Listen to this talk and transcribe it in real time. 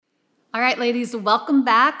All right, ladies, welcome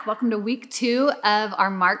back. Welcome to week 2 of our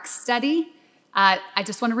Mark study. I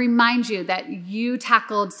just want to remind you that you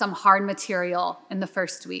tackled some hard material in the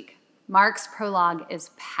first week. Mark's prologue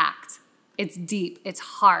is packed. It's deep. It's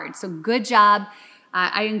hard. So good job.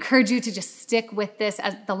 I encourage you to just stick with this.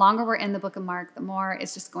 As the longer we're in the book of Mark, the more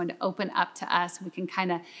it's just going to open up to us. We can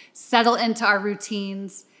kind of settle into our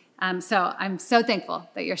routines. So I'm so thankful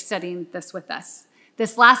that you're studying this with us.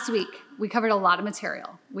 This last week, we covered a lot of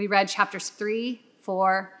material. We read chapters 3,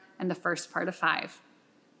 4, and the first part of 5.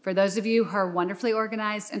 For those of you who are wonderfully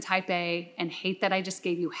organized and type A and hate that I just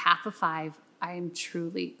gave you half of 5, I am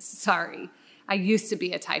truly sorry. I used to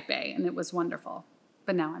be a type A, and it was wonderful,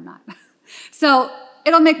 but now I'm not. So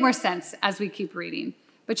it'll make more sense as we keep reading.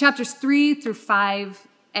 But chapters 3 through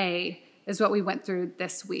 5a is what we went through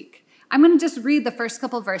this week. I'm going to just read the first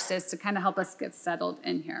couple verses to kind of help us get settled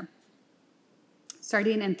in here.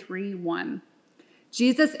 Starting in 3:1.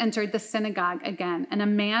 Jesus entered the synagogue again, and a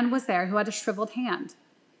man was there who had a shriveled hand.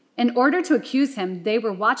 In order to accuse him, they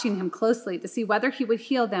were watching him closely to see whether he would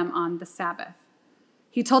heal them on the Sabbath.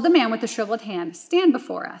 He told the man with the shriveled hand, "Stand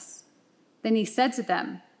before us." Then he said to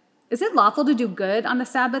them, "Is it lawful to do good on the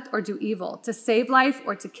Sabbath or do evil, to save life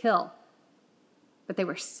or to kill?" But they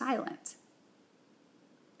were silent.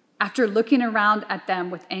 After looking around at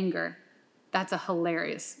them with anger, that's a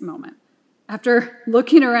hilarious moment. After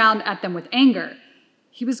looking around at them with anger,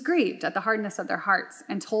 he was grieved at the hardness of their hearts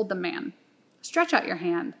and told the man, "Stretch out your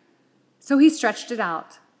hand." So he stretched it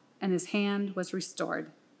out, and his hand was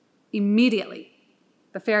restored. Immediately,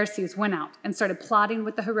 the Pharisees went out and started plotting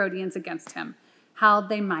with the Herodians against him, how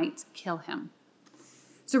they might kill him.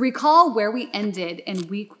 So recall where we ended in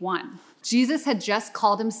week 1. Jesus had just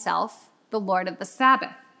called himself the Lord of the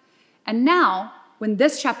Sabbath. And now, when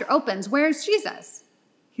this chapter opens, where is Jesus?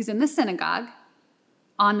 He's in the synagogue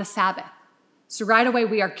on the Sabbath. So right away,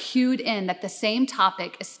 we are cued in that the same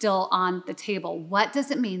topic is still on the table. What does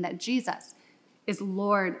it mean that Jesus is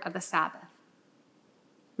Lord of the Sabbath?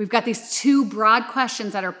 We've got these 2 broad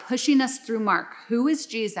questions that are pushing us through Mark. Who is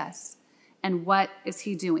Jesus and what is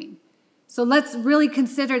he doing? So let's really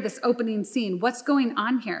consider this opening scene. What's going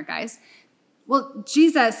on here, guys? Well,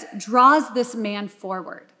 Jesus draws this man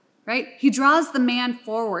forward, right? He draws the man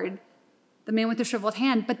forward, the man with the shriveled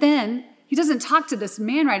hand, but then he doesn't talk to this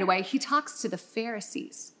man right away. He talks to the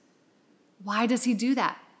Pharisees. Why does he do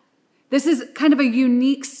that? This is kind of a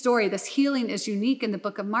unique story. This healing is unique in the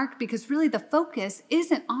book of Mark because really the focus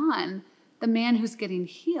isn't on the man who's getting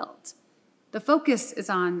healed. The focus is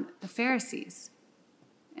on the Pharisees.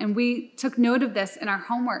 And we took note of this in our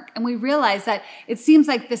homework, and we realized that it seems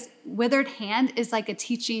like this withered hand is like a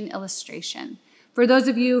teaching illustration. For those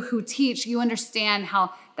of you who teach, you understand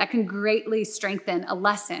how that can greatly strengthen a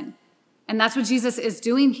lesson. And that's what Jesus is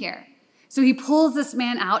doing here. So he pulls this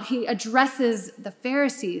man out. He addresses the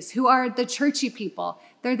Pharisees, who are the churchy people.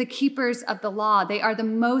 They're the keepers of the law. They are the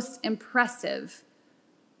most impressive,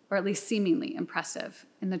 or at least seemingly impressive,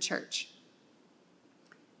 in the church.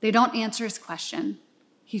 They don't answer his question.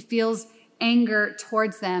 He feels anger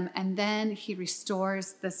towards them, and then he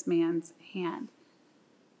restores this man's hand.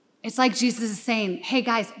 It's like Jesus is saying, hey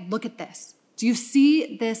guys, look at this. Do you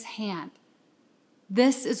see this hand?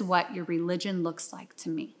 This is what your religion looks like to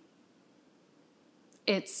me.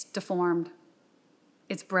 It's deformed.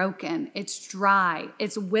 It's broken. It's dry.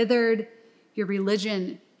 It's withered. Your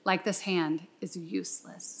religion, like this hand, is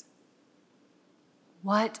useless.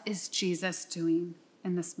 What is Jesus doing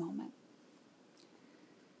in this moment?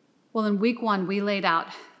 Well, in week 1, we laid out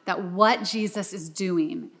that what Jesus is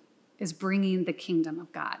doing is bringing the kingdom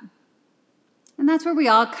of God. And that's where we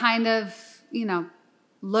all kind of,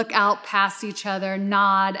 look out past each other,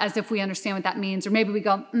 nod as if we understand what that means. Or maybe we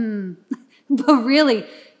go, but really,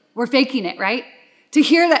 we're faking it, right? To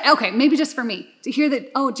hear that, okay, maybe just for me, to hear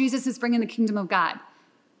that, oh, Jesus is bringing the kingdom of God.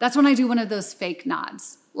 That's when I do one of those fake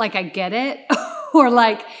nods. Like I get it, or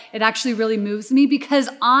like it actually really moves me, because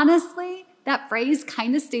honestly, that phrase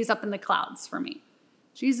kind of stays up in the clouds for me.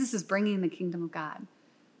 Jesus is bringing the kingdom of God.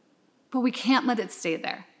 But we can't let it stay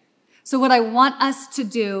there. So what I want us to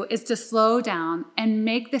do is to slow down and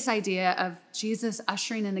make this idea of Jesus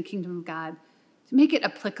ushering in the kingdom of God, to make it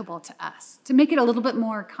applicable to us, to make it a little bit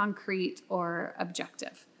more concrete or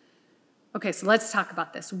objective. Okay, so let's talk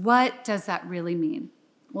about this. What does that really mean?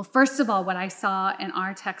 Well, first of all, what I saw in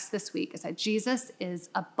our text this week is that Jesus is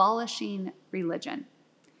abolishing religion.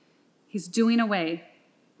 He's doing away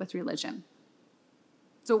with religion.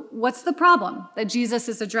 So what's the problem that Jesus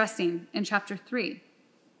is addressing in chapter 3?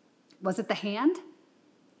 Was it the hand?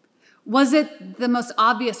 Was it the most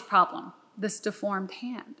obvious problem, this deformed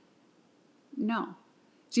hand? No.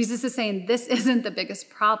 Jesus is saying this isn't the biggest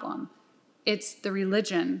problem. It's the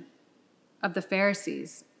religion of the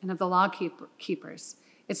Pharisees and of the law keepers.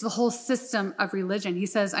 It's the whole system of religion. He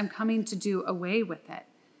says, I'm coming to do away with it.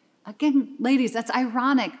 Again, ladies, that's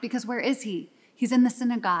ironic because where is he? He's in the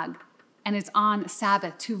synagogue and it's on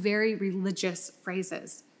Sabbath, two very religious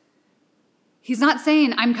phrases. He's not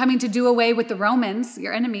saying, I'm coming to do away with the Romans,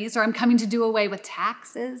 your enemies, or I'm coming to do away with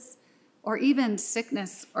taxes or even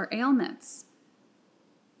sickness or ailments.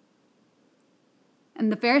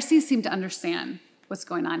 And the Pharisees seem to understand what's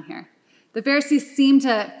going on here. The Pharisees seem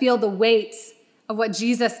to feel the weight of what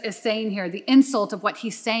Jesus is saying here, the insult of what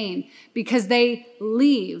he's saying, because they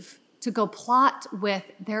leave to go plot with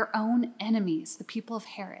their own enemies, the people of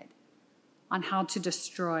Herod, on how to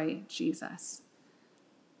destroy Jesus.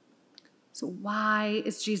 So why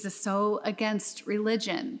is Jesus so against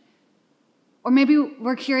religion? Or maybe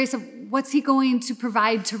we're curious of what's he going to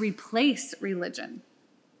provide to replace religion?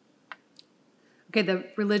 Okay, the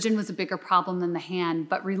religion was a bigger problem than the hand,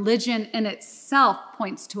 but religion in itself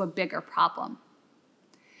points to a bigger problem.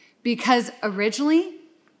 Because originally,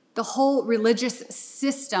 the whole religious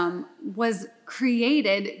system was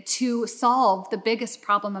created to solve the biggest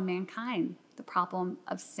problem of mankind, the problem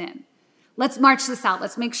of sin. Let's march this out.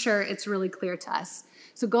 Let's make sure it's really clear to us.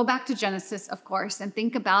 So go back to Genesis, of course, and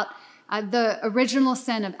think about the original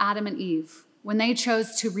sin of Adam and Eve when they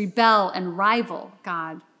chose to rebel and rival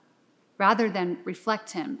God rather than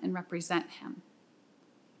reflect him and represent him.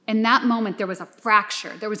 In that moment, there was a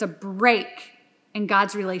fracture. There was a break in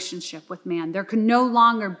God's relationship with man. There could no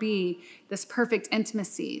longer be this perfect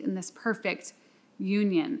intimacy and this perfect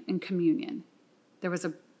union and communion. There was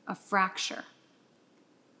a fracture.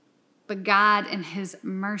 But God, in his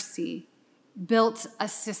mercy, built a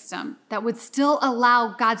system that would still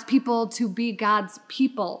allow God's people to be God's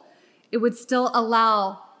people. It would still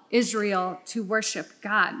allow Israel to worship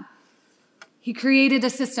God. He created a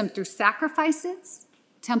system through sacrifices,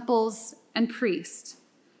 temples, and priests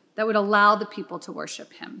that would allow the people to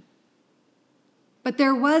worship him. But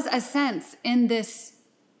there was a sense in this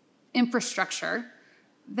infrastructure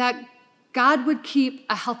that God would keep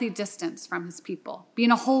a healthy distance from his people.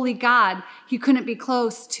 Being a holy God, he couldn't be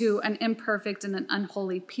close to an imperfect and an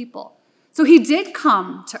unholy people. So he did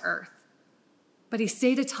come to earth, but he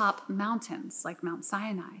stayed atop mountains like Mount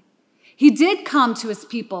Sinai. He did come to his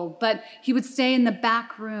people, but he would stay in the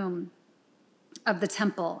back room of the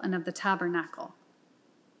temple and of the tabernacle.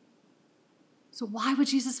 So why would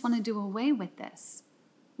Jesus want to do away with this?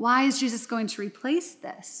 Why is Jesus going to replace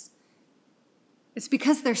this? It's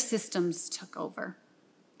because their systems took over.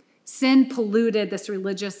 Sin polluted this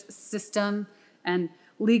religious system, and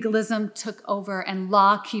legalism took over, and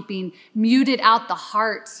law-keeping muted out the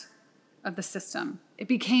heart of the system. It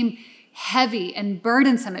became heavy and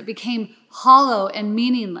burdensome. It became hollow and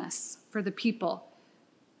meaningless for the people.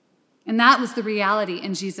 And that was the reality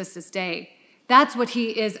in Jesus' day. That's what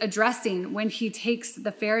he is addressing when he takes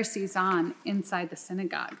the Pharisees on inside the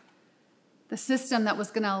synagogue. The system that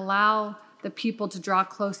was going to allow the people to draw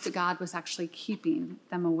close to God was actually keeping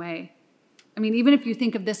them away. I mean, even if you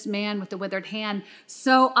think of this man with the withered hand,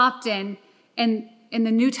 so often in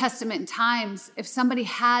the New Testament times, if somebody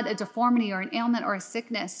had a deformity or an ailment or a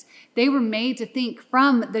sickness, they were made to think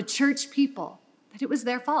from the church people that it was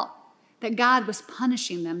their fault, that God was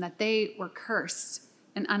punishing them, that they were cursed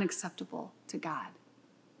and unacceptable to God.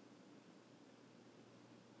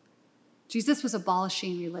 Jesus was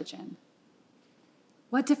abolishing religion.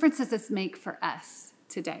 What difference does this make for us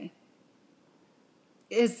today?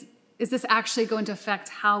 Is this actually going to affect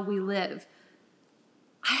how we live?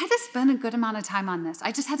 I had to spend a good amount of time on this.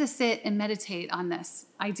 I just had to sit and meditate on this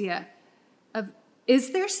idea of,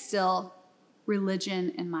 is there still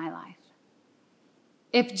religion in my life?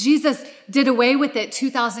 If Jesus did away with it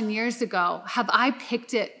 2,000 years ago, have I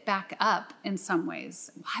picked it back up in some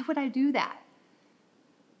ways? Why would I do that?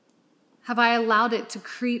 Have I allowed it to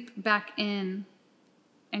creep back in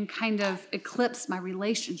and kind of eclipse my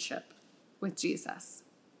relationship with Jesus?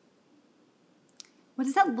 What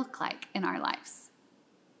does that look like in our lives?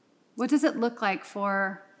 What does it look like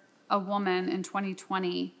for a woman in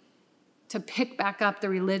 2020 to pick back up the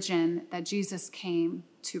religion that Jesus came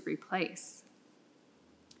to replace?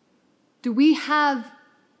 Do we have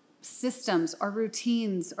systems or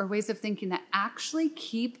routines or ways of thinking that actually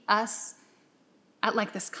keep us at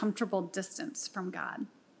like this comfortable distance from God,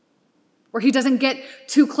 where he doesn't get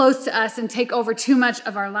too close to us and take over too much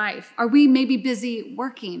of our life? Are we maybe busy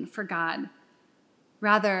working for God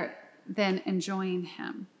rather than enjoying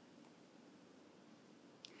him?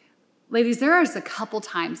 Ladies, there is a couple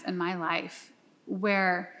times in my life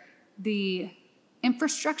where the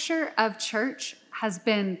infrastructure of church has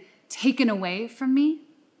been taken away from me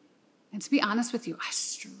And to be honest with you, I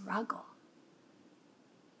struggle.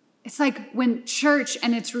 It's like when church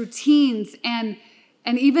and its routines and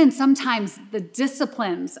even sometimes the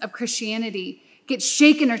disciplines of Christianity get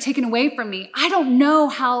shaken or taken away from me, I don't know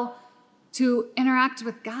how to interact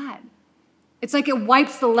with God. It's like it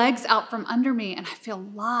wipes the legs out from under me and I feel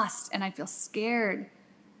lost and I feel scared.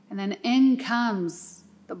 And then in comes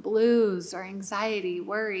the blues or anxiety,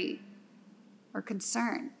 worry, or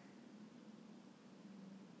concern.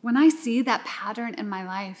 When I see that pattern in my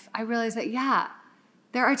life, I realize that,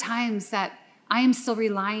 there are times that I am still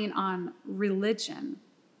relying on religion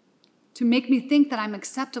to make me think that I'm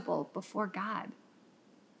acceptable before God.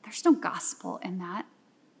 There's no gospel in that.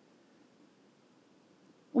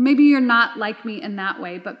 Well, maybe you're not like me in that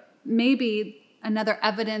way, but maybe another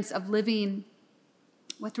evidence of living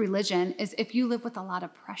with religion is if you live with a lot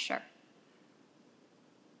of pressure.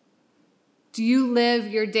 Do you live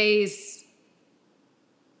your days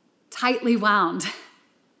tightly wound?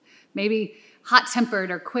 Maybe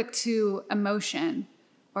hot-tempered or quick to emotion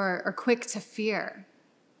or quick to fear.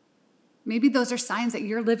 Maybe those are signs that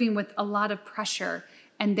you're living with a lot of pressure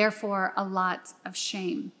and therefore a lot of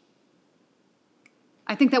shame.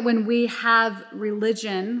 I think that when we have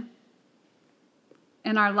religion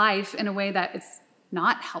in our life in a way that it's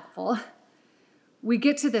not helpful, we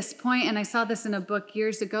get to this point, and I saw this in a book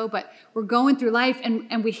years ago, but we're going through life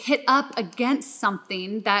and we hit up against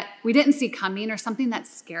something that we didn't see coming or something that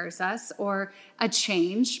scares us or a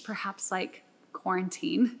change, perhaps like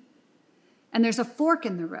quarantine. And there's a fork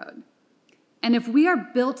in the road. And if we're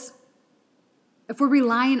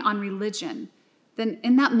relying on religion, then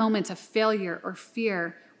in that moment of failure or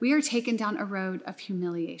fear, we are taken down a road of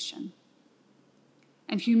humiliation.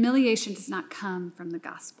 And humiliation does not come from the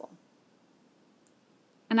gospel.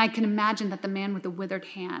 And I can imagine that the man with the withered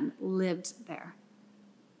hand lived there.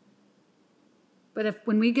 But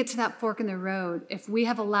when we get to that fork in the road, if we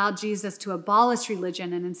have allowed Jesus to abolish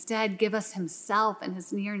religion and instead give us himself and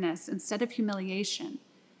his nearness instead of humiliation,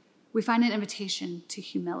 we find an invitation to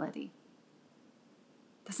humility.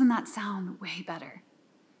 Doesn't that sound way better?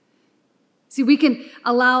 See, we can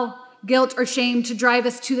allow guilt or shame to drive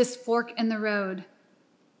us to this fork in the road,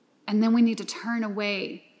 and then we need to turn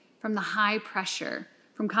away from the high pressure,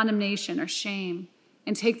 from condemnation or shame,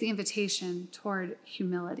 and take the invitation toward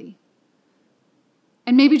humility.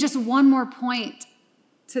 And maybe just one more point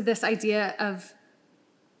to this idea of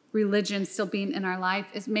religion still being in our life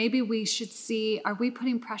is maybe we should see, are we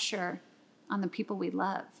putting pressure on the people we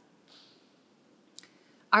love?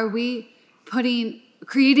 Are we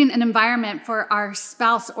creating an environment for our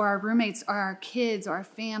spouse or our roommates or our kids or our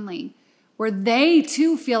family where they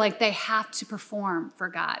too feel like they have to perform for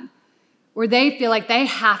God? Where they feel like they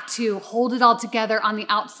have to hold it all together on the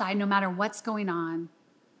outside no matter what's going on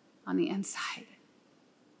the inside.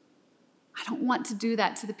 I don't want to do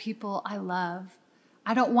that to the people I love.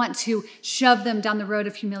 I don't want to shove them down the road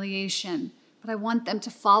of humiliation, but I want them to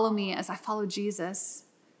follow me as I follow Jesus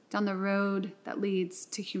down the road that leads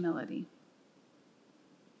to humility.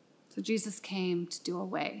 So Jesus came to do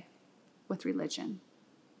away with religion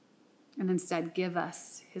and instead give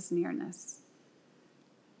us his nearness.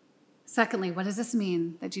 Secondly, what does this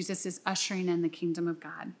mean that Jesus is ushering in the kingdom of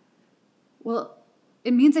God? Well,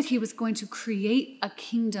 it means that he was going to create a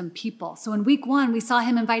kingdom people. So in week 1, we saw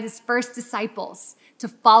him invite his first disciples to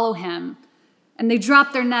follow him. And they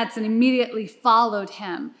dropped their nets and immediately followed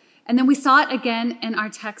him. And then we saw it again in our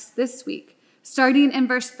text this week. Starting in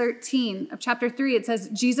verse 13 of chapter 3, it says,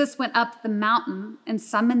 Jesus went up the mountain and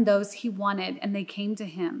summoned those he wanted, and they came to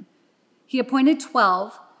him. He appointed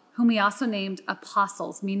 12, whom he also named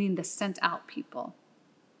apostles, meaning the sent out people,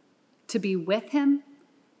 to be with him,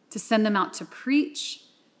 to send them out to preach,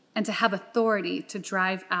 and to have authority to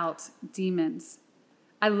drive out demons.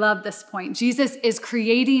 I love this point. Jesus is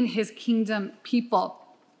creating his kingdom people.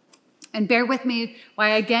 And bear with me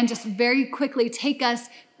while I again just very quickly take us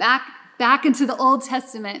back into the Old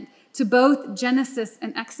Testament to both Genesis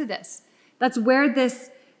and Exodus. That's where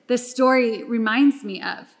this story reminds me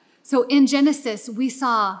of. So in Genesis, we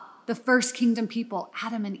saw the first kingdom people,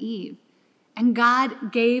 Adam and Eve, and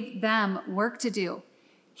God gave them work to do.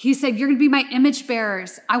 He said, you're going to be my image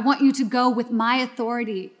bearers. I want you to go with my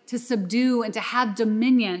authority to subdue and to have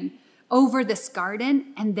dominion over this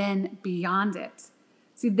garden and then beyond it.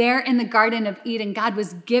 See, there in the Garden of Eden, God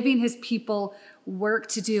was giving his people work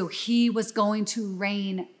to do. He was going to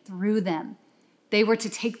reign through them. They were to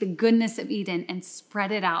take the goodness of Eden and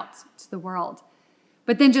spread it out to the world.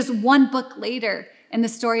 But then just one book later in the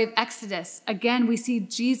story of Exodus, again, we see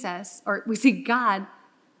God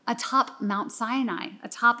atop Mount Sinai,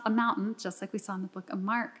 atop a mountain, just like we saw in the book of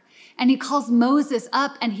Mark. And he calls Moses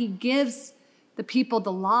up and he gives the people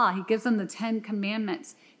the law. He gives them the 10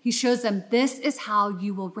 commandments. He shows them, this is how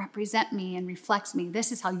you will represent me and reflect me.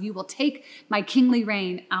 This is how you will take my kingly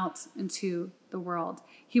reign out into the world.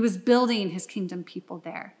 He was building his kingdom people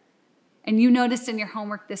there. And you noticed in your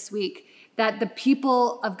homework this week that the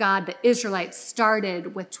people of God, the Israelites,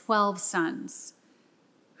 started with 12 sons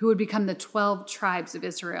who would become the 12 tribes of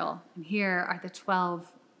Israel. And here are the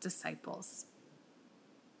 12 disciples.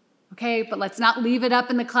 Okay, but let's not leave it up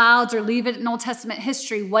in the clouds or leave it in Old Testament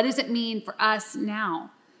history. What does it mean for us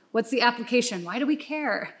now? What's the application? Why do we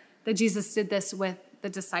care that Jesus did this with the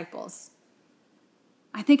disciples?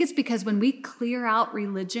 I think it's because when we clear out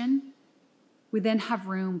religion, we then have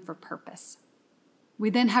room for purpose. We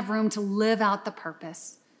then have room to live out the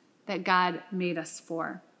purpose that God made us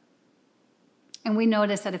for. And we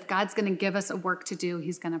notice that if God's going to give us a work to do,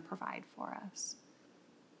 he's going to provide for us.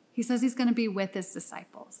 He says he's going to be with his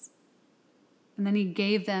disciples. And then he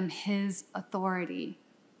gave them his authority.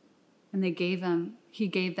 And he gave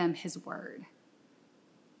them his word.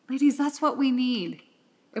 Ladies, that's what we need.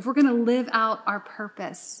 If we're going to live out our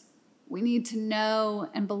purpose, we need to know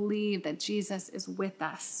and believe that Jesus is with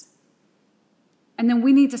us. And then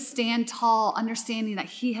we need to stand tall, understanding that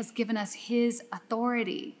he has given us his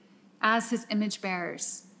authority as his image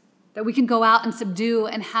bearers, that we can go out and subdue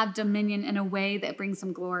and have dominion in a way that brings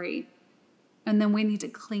him glory. And then we need to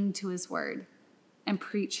cling to his word and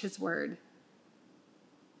preach his word.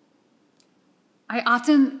 I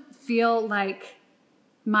often feel like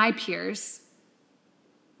my peers,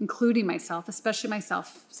 including myself, especially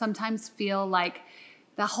myself, sometimes feel like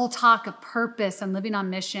the whole talk of purpose and living on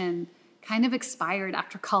mission kind of expired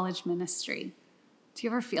after college ministry. Do you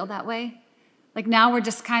ever feel that way? Like now we're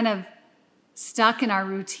just kind of stuck in our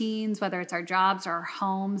routines, whether it's our jobs or our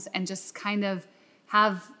homes, and just kind of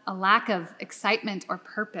have a lack of excitement or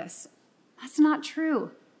purpose. That's not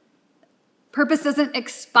true. Purpose doesn't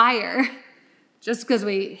expire just because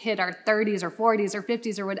we hit our 30s or 40s or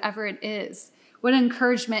 50s or whatever it is. What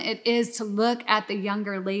encouragement it is to look at the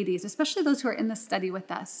younger ladies, especially those who are in the study with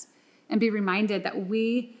us, and be reminded that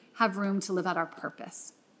we have room to live out our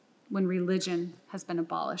purpose when religion has been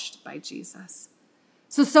abolished by Jesus.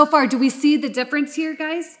 So far, do we see the difference here,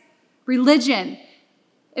 guys? Religion,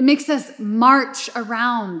 it makes us march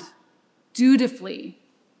around dutifully,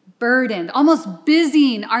 burdened, almost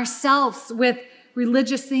busying ourselves with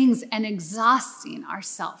religious things and exhausting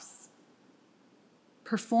ourselves.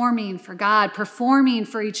 Performing for God, performing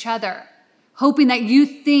for each other, hoping that you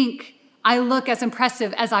think I look as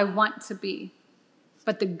impressive as I want to be.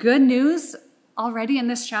 But the good news already in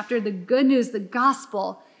this chapter, the good news, the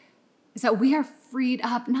gospel, is that we are freed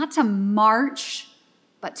up not to march,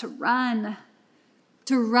 but to run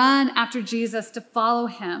after Jesus, to follow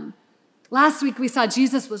him. Last week we saw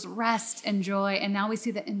Jesus was rest and joy, and now we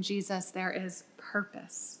see that in Jesus there is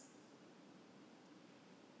purpose.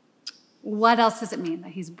 What else does it mean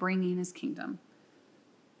that he's bringing his kingdom?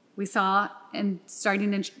 We saw,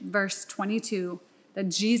 starting in verse 22, that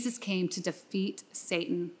Jesus came to defeat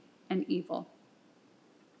Satan and evil.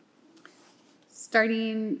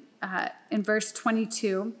 Starting in verse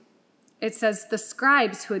 22, it says, the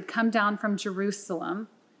scribes who had come down from Jerusalem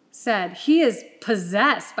said, he is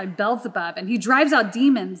possessed by Beelzebub, and he drives out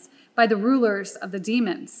demons by the rulers of the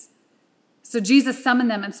demons. So Jesus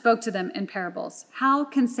summoned them and spoke to them in parables. How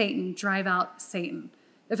can Satan drive out Satan?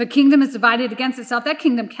 If a kingdom is divided against itself, that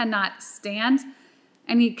kingdom cannot stand.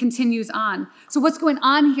 And he continues on. So what's going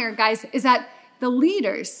on here, guys, is that the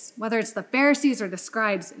leaders, whether it's the Pharisees or the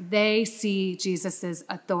scribes, they see Jesus's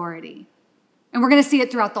authority. And we're going to see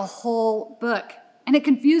it throughout the whole book. And it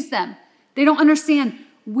confused them. They don't understand,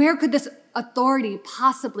 where could this authority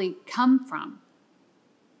possibly come from?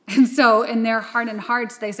 And so in their hardened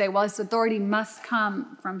hearts, they say, well, this authority must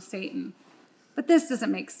come from Satan. But this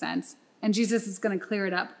doesn't make sense. And Jesus is going to clear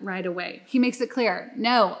it up right away. He makes it clear,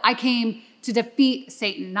 no, I came to defeat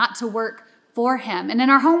Satan, not to work for him. And in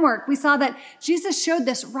our homework, we saw that Jesus showed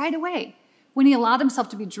this right away when he allowed himself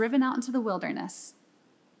to be driven out into the wilderness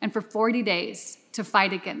and for 40 days to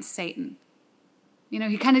fight against Satan. You know,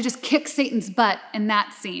 he kind of just kicked Satan's butt in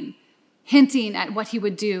that scene, hinting at what he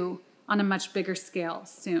would do on a much bigger scale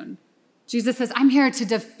soon. Jesus says, I'm here to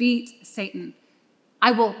defeat Satan.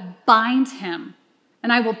 I will bind him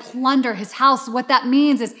and I will plunder his house. What that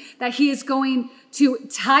means is that he is going to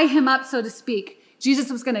tie him up, so to speak.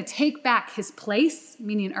 Jesus was going to take back his place,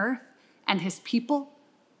 meaning earth, and his people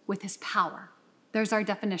with his power. There's our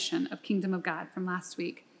definition of kingdom of God from last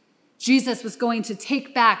week. Jesus was going to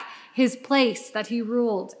take back his place that he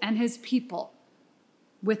ruled and his people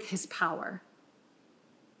with his power.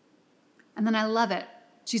 And then I love it.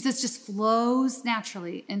 Jesus just flows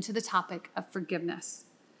naturally into the topic of forgiveness.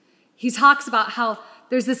 He talks about how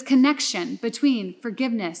there's this connection between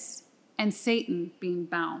forgiveness and Satan being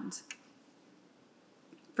bound.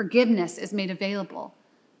 Forgiveness is made available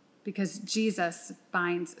because Jesus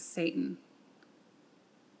binds Satan.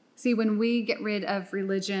 See, when we get rid of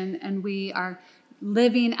religion and we are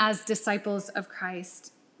living as disciples of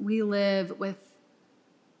Christ, we live with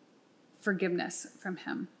forgiveness from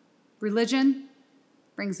him. Religion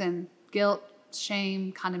brings in guilt,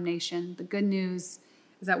 shame, condemnation. The good news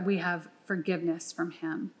is that we have forgiveness from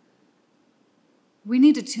him. We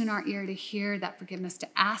need to tune our ear to hear that forgiveness, to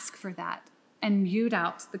ask for that, and mute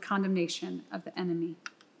out the condemnation of the enemy.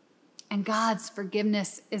 And God's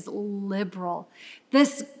forgiveness is liberal.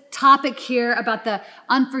 This topic here about the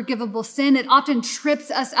unforgivable sin, it often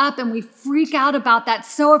trips us up and we freak out about that,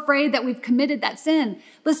 so afraid that we've committed that sin.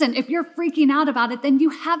 Listen, if you're freaking out about it, then you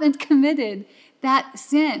haven't committed that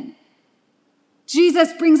sin.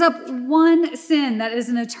 Jesus brings up one sin that is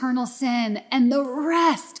an eternal sin, and the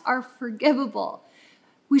rest are forgivable.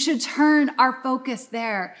 We should turn our focus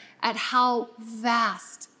there at how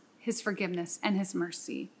vast his forgiveness and his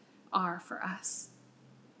mercy are for us.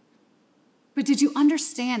 But did you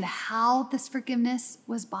understand how this forgiveness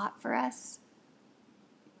was bought for us?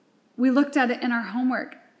 We looked at it in our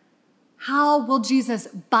homework. How will Jesus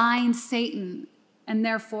bind Satan and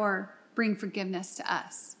therefore bring forgiveness to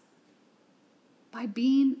us? By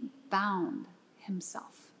being bound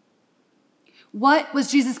himself. What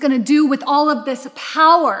was Jesus going to do with all of this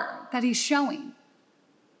power that he's showing?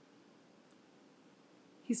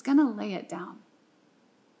 He's going to lay it down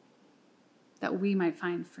that we might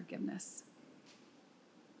find forgiveness.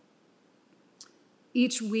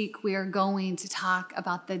 Each week we are going to talk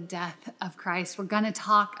about the death of Christ. We're going to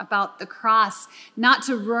talk about the cross, not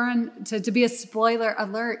to be a spoiler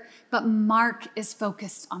alert, but Mark is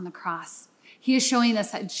focused on the cross. He is showing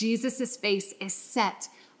us that Jesus' face is set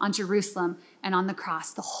on Jerusalem and on the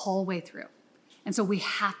cross the whole way through. And so we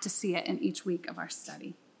have to see it in each week of our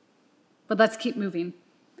study. But let's keep moving.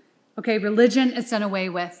 Okay, religion is done away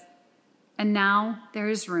with, and now there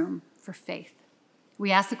is room for faith.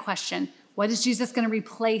 We ask the question, what is Jesus going to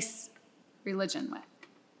replace religion with?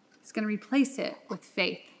 He's going to replace it with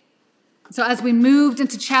faith. So as we moved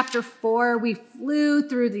into chapter 4, we flew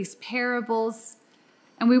through these parables,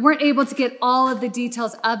 and we weren't able to get all of the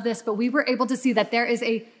details of this, but we were able to see that there is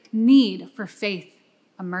a need for faith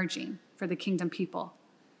emerging for the kingdom people.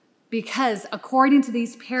 Because according to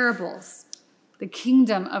these parables, the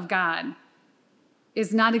kingdom of God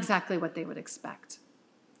is not exactly what they would expect.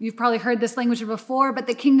 You've probably heard this language before, but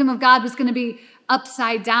the kingdom of God was going to be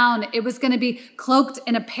upside down. It was going to be cloaked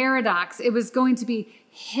in a paradox. It was going to be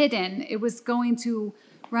hidden. It was going to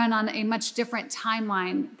run on a much different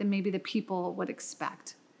timeline than maybe the people would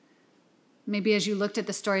expect. Maybe as you looked at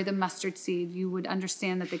the story of the mustard seed, you would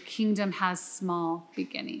understand that the kingdom has small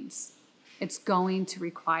beginnings. It's going to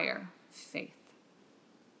require faith.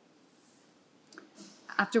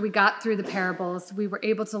 After we got through the parables, we were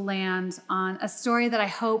able to land on a story that I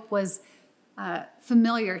hope was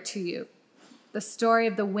familiar to you. The story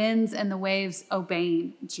of the winds and the waves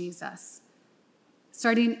obeying Jesus.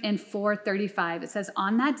 Starting in 4:35, it says,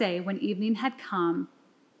 "On that day when evening had come,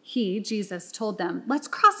 he, Jesus, told them, 'Let's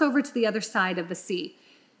cross over to the other side of the sea.'"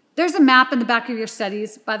 There's a map in the back of your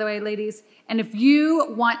studies, by the way, ladies. And if you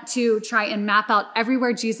want to try and map out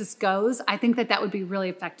everywhere Jesus goes, I think that would be really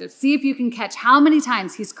effective. See if you can catch how many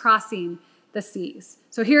times he's crossing the seas.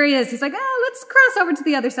 So here he is. He's like, let's cross over to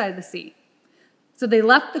the other side of the sea. So they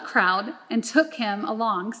left the crowd and took him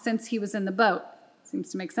along since he was in the boat. Seems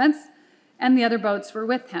to make sense. And the other boats were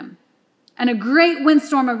with him. And a great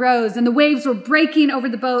windstorm arose, and the waves were breaking over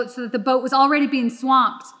the boat so that the boat was already being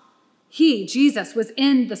swamped. He, Jesus, was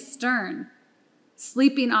in the stern,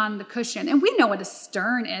 sleeping on the cushion. And we know what a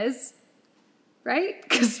stern is, right?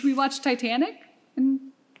 Because we watched Titanic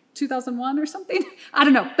in 2001 or something. I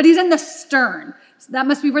don't know, but he's in the stern. So that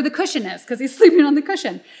must be where the cushion is, because he's sleeping on the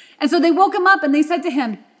cushion. And so they woke him up and they said to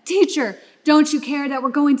him, "Teacher, don't you care that we're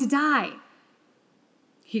going to die?"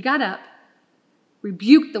 He got up,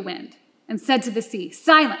 rebuked the wind, and said to the sea,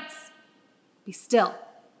 "Silence, be still."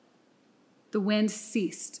 The wind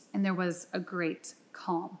ceased, and there was a great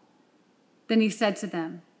calm. Then he said to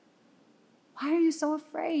them, "Why are you so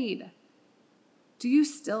afraid? Do you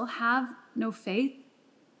still have no faith?"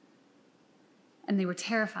 And they were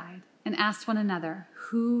terrified and asked one another,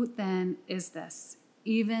 "Who then is this?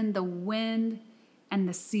 Even the wind and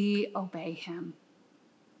the sea obey him."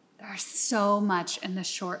 There's so much in this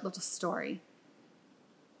short little story.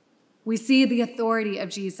 We see the authority of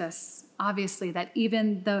Jesus, obviously, that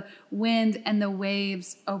even the wind and the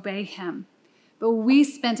waves obey him. But we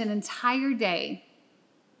spent an entire day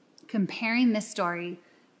comparing this story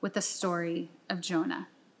with the story of Jonah.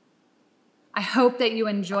 I hope that you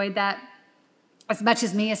enjoyed that as much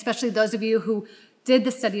as me, especially those of you who did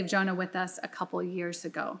the study of Jonah with us a couple of years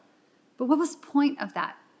ago. But what was the point of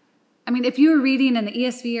that? I mean, if you were reading in the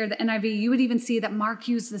ESV or the NIV, you would even see that Mark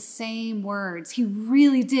used the same words. He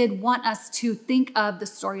really did want us to think of the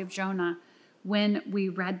story of Jonah when we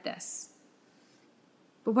read this.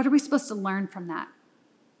 But what are we supposed to learn from that?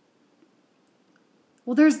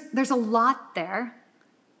 Well, there's a lot there.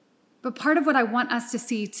 But part of what I want us to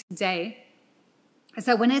see today is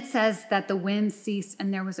that when it says that the wind ceased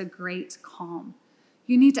and there was a great calm,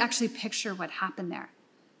 you need to actually picture what happened there.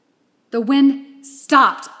 The wind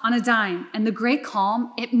stopped on a dime, and the great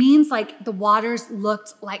calm, it means like the waters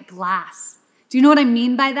looked like glass. Do you know what I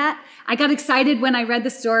mean by that? I got excited when I read the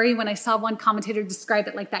story, when I saw one commentator describe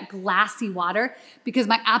it like that glassy water, because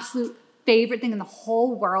my absolute favorite thing in the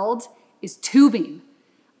whole world is tubing.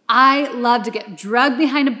 I love to get drugged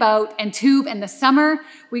behind a boat and tube. In the summer,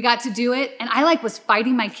 we got to do it. And I was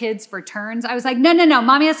fighting my kids for turns. I was like, no,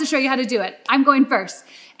 mommy has to show you how to do it. I'm going first.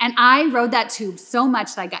 And I rode that tube so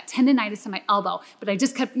much that I got tendonitis in my elbow. But I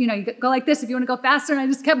just kept, you go like this if you want to go faster. And I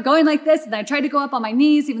just kept going like this. And I tried to go up on my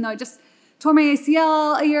knees, even though I just tore my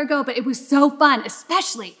ACL a year ago. But it was so fun,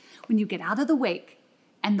 especially when you get out of the wake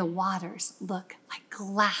and the waters look like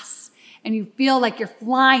glass. And you feel like you're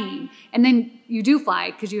flying. And then you do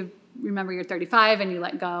fly because you remember you're 35 and you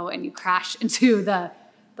let go and you crash into the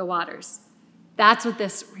waters. That's what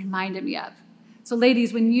this reminded me of. So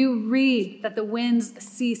ladies, when you read that the winds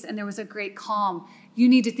ceased and there was a great calm, you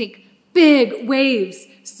need to think big waves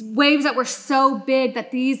that were so big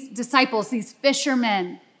that these disciples, these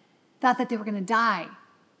fishermen, thought that they were going to die.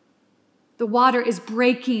 The water is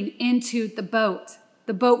breaking into the boat.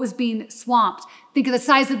 The boat was being swamped. Think of the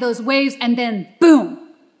size of those waves, and then boom,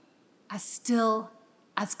 as still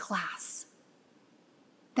as glass.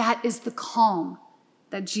 That is the calm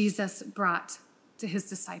that Jesus brought to his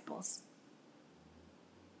disciples.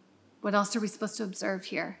 What else are we supposed to observe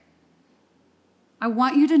here? I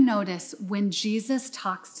want you to notice when Jesus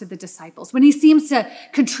talks to the disciples, when he seems to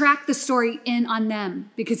contract the story in on them,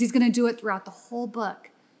 because he's going to do it throughout the whole book,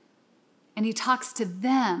 and he talks to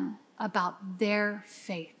them about their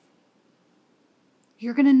faith.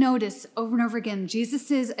 You're going to notice over and over again,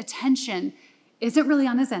 Jesus' attention isn't really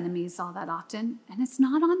on his enemies all that often, and it's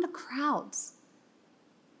not on the crowds.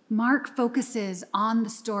 Mark focuses on the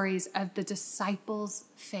stories of the disciples'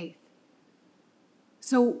 faith.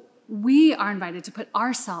 So we are invited to put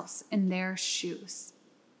ourselves in their shoes.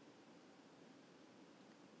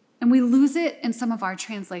 And we lose it in some of our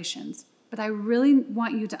translations, but I really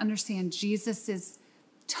want you to understand Jesus'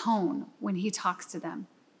 tone when he talks to them.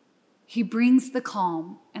 He brings the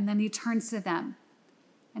calm, and then he turns to them.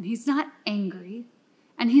 And he's not angry,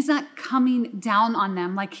 and he's not coming down on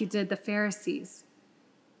them like he did the Pharisees.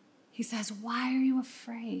 He says, "Why are you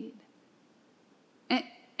afraid?"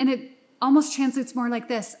 And it almost translates more like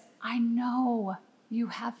this: "I know you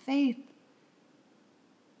have faith."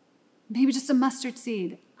 Maybe just a mustard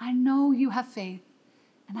seed. I know you have faith,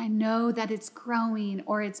 and I know that it's growing,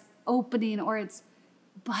 or it's opening, or it's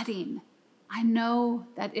budding. I know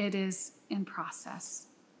that it is in process.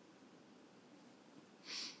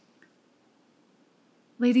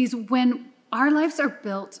 Ladies, when our lives are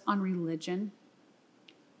built on religion,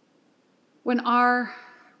 when our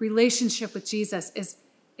relationship with Jesus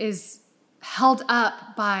is held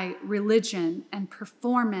up by religion and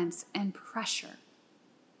performance and pressure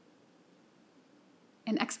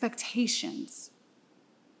and expectations,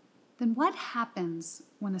 then what happens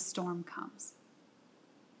when a storm comes?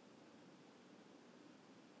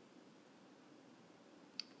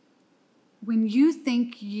 When you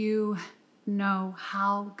think you know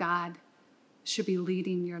how God should be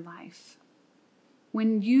leading your life,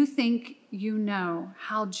 when you think you know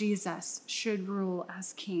how Jesus should rule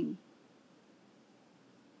as king,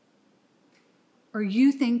 or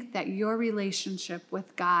you think that your relationship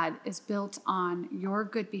with God is built on your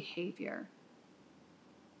good behavior,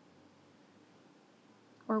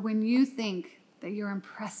 or when you think that you're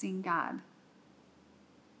impressing God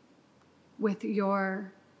with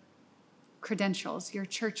your credentials, your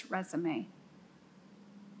church resume,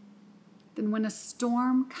 then when a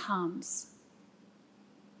storm comes,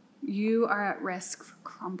 you are at risk for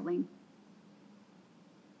crumbling.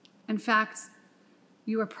 In fact,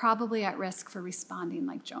 you are probably at risk for responding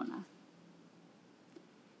like Jonah.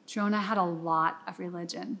 Jonah had a lot of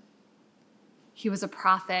religion. He was a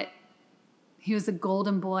prophet. He was a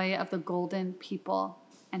golden boy of the golden people,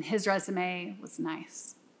 and his resume was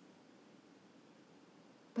nice.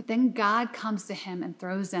 But then God comes to him and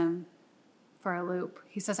throws him for a loop.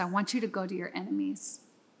 He says, I want you to go to your enemies.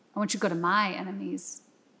 I want you to go to my enemies,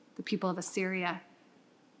 the people of Assyria,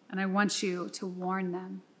 and I want you to warn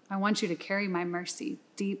them. I want you to carry my mercy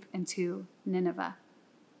deep into Nineveh.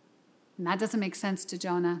 And that doesn't make sense to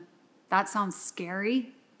Jonah. That sounds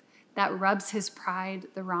scary. That rubs his pride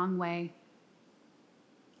the wrong way.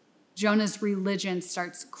 Jonah's religion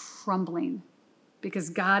starts crumbling because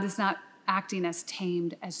God is not acting as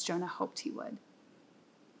tamed as Jonah hoped he would.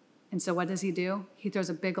 And so what does he do? He throws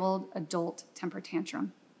a big old adult temper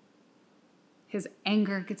tantrum. His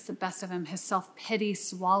anger gets the best of him. His self-pity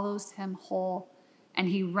swallows him whole, and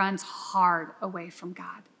he runs hard away from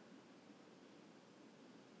God.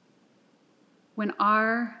 When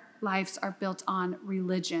our lives are built on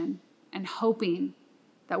religion and hoping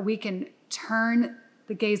that we can turn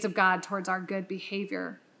the gaze of God towards our good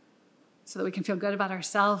behavior so that we can feel good about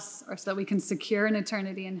ourselves or so that we can secure an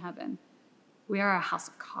eternity in heaven, we are a house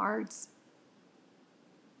of cards.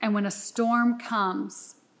 And when a storm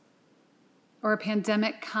comes, or a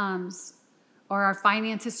pandemic comes, or our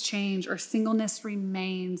finances change, or singleness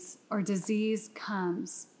remains, or disease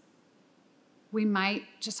comes, we might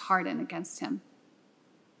just harden against him.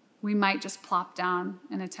 We might just plop down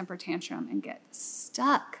in a temper tantrum and get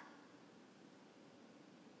stuck.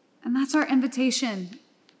 And that's our invitation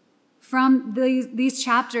from these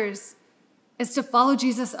chapters, is to follow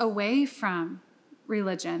Jesus away from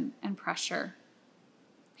religion and pressure,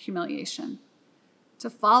 humiliation. To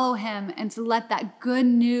follow him and to let that good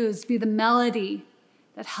news be the melody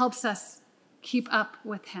that helps us keep up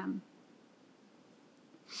with him.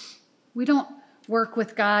 We don't work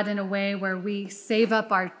with God in a way where we save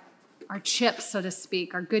up our chips, so to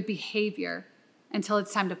speak, our good behavior, until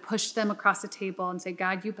it's time to push them across the table and say,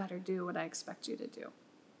 God, you better do what I expect you to do.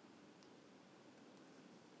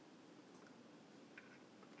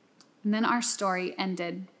 And then our story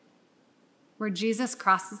ended where Jesus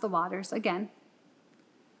crosses the waters again,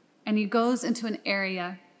 and he goes into an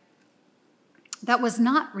area that was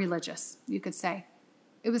not religious, you could say.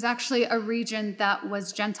 It was actually a region that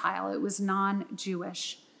was Gentile. It was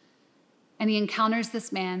non-Jewish. And he encounters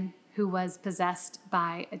this man who was possessed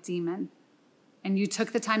by a demon. And you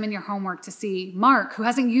took the time in your homework to see Mark, who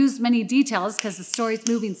hasn't used many details because the story's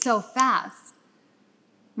moving so fast.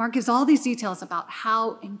 Mark gives all these details about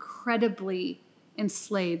how incredibly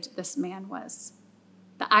enslaved this man was.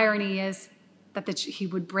 The irony is that he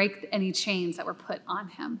would break any chains that were put on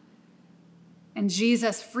him. And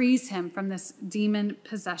Jesus frees him from this demon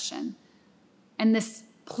possession. And this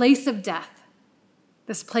place of death,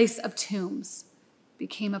 this place of tombs,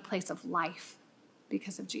 became a place of life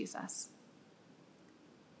because of Jesus.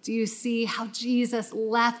 Do you see how Jesus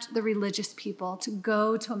left the religious people to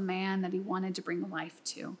go to a man that he wanted to bring life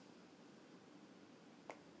to?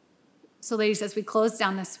 So, ladies, as we close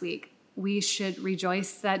down this week, we should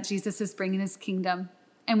rejoice that Jesus is bringing his kingdom.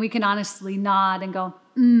 And we can honestly nod and go,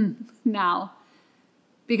 now.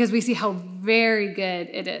 Because we see how very good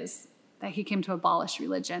it is that he came to abolish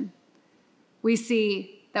religion. We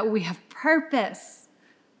see that we have purpose.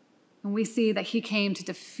 And we see that he came to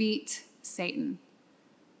defeat Satan.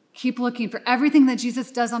 Keep looking for everything that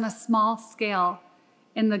Jesus does on a small scale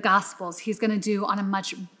in the Gospels. He's going to do on a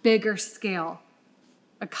much bigger scale,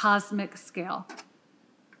 a cosmic scale.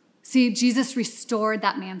 See, Jesus restored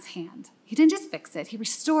that man's hand. He didn't just fix it, he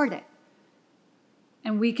restored it.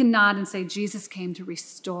 And we can nod and say, Jesus came to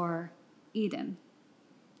restore Eden.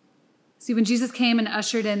 See, when Jesus came and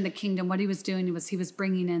ushered in the kingdom, what he was doing was he was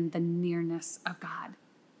bringing in the nearness of God.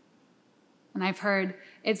 And I've heard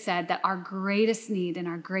it said that our greatest need and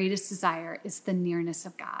our greatest desire is the nearness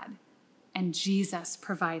of God. And Jesus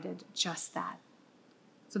provided just that.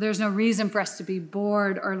 So there's no reason for us to be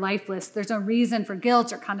bored or lifeless. There's no reason for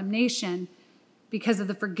guilt or condemnation because of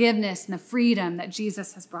the forgiveness and the freedom that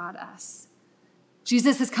Jesus has brought us.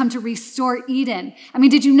 Jesus has come to restore Eden. I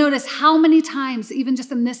mean, did you notice how many times, even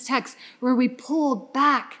just in this text, where we pulled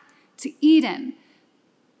back to Eden?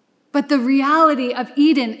 But the reality of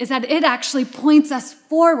Eden is that it actually points us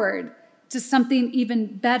forward to something even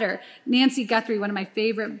better. Nancy Guthrie, one of my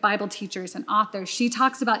favorite Bible teachers and authors, she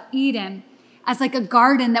talks about Eden as like a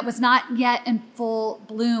garden that was not yet in full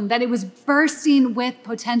bloom, that it was bursting with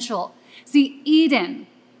potential. See, Eden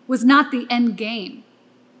was not the end game.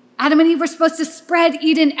 Adam and Eve were supposed to spread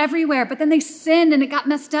Eden everywhere, but then they sinned and it got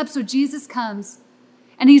messed up. So Jesus comes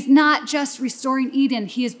and he's not just restoring Eden,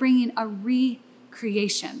 he is bringing a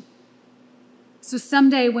recreation. So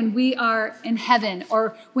someday when we are in heaven,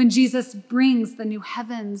 or when Jesus brings the new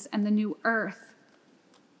heavens and the new earth,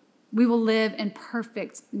 we will live in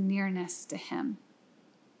perfect nearness to him.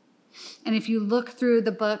 And if you look through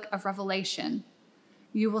the book of Revelation,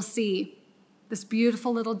 you will see this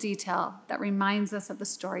beautiful little detail that reminds us of the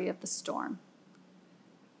story of the storm.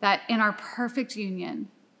 That in our perfect union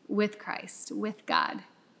with Christ, with God,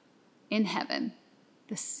 in heaven,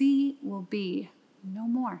 the sea will be no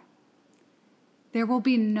more. There will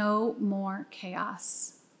be no more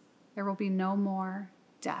chaos. There will be no more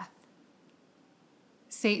death.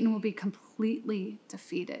 Satan will be completely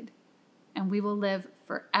defeated, and we will live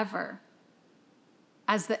forever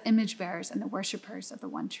as the image bearers and the worshipers of the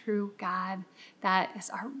one true God. That is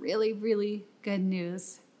our really, really good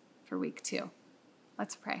news for week 2.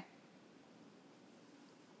 Let's pray.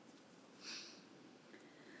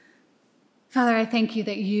 Father, I thank you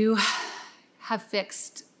that you have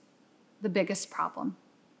fixed the biggest problem.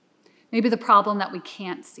 Maybe the problem that we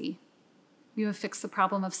can't see. You have fixed the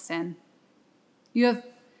problem of sin. You have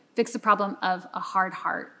fixed the problem of a hard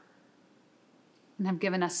heart and have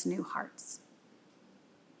given us new hearts.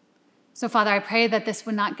 So, Father, I pray that this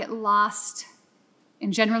would not get lost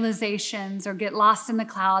in generalizations or get lost in the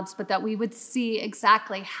clouds, but that we would see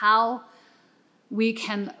exactly how we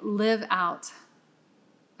can live out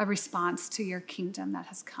a response to your kingdom that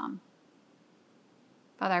has come.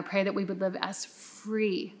 Father, I pray that we would live as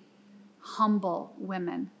free, humble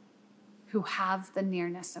women who have the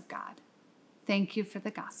nearness of God. Thank you for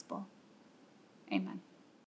the gospel. Amen.